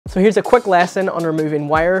So here's a quick lesson on removing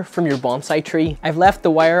wire from your bonsai tree. I've left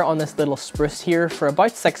the wire on this little spruce here for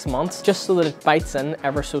about 6 months, just so that it bites in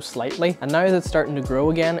ever so slightly. And now that it's starting to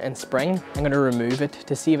grow again in spring, I'm going to remove it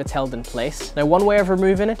to see if it's held in place. Now, one way of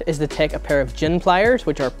removing it is to take a pair of gin pliers,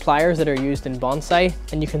 which are pliers that are used in bonsai,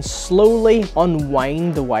 and you can slowly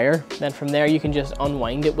unwind the wire. Then from there, you can just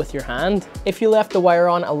unwind it with your hand. If you left the wire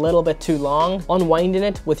on a little bit too long, unwinding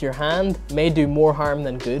it with your hand may do more harm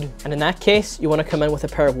than good. And in that case, you want to come in with a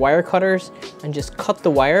pair of wire cutters and just cut the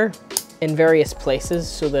wire in various places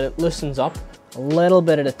so that it loosens up a little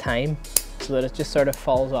bit at a time, so that it just sort of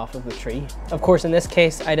falls off of the tree. Of course, in this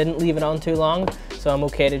case, I didn't leave it on too long, so I'm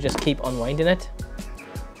okay to just keep unwinding it.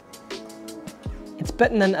 It's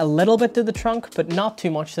bitten in a little bit to the trunk, but not too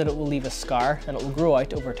much that it will leave a scar, and it will grow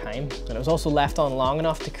out over time. And it was also left on long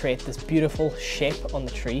enough to create this beautiful shape on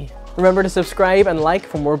the tree. Remember to subscribe and like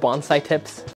for more bonsai tips.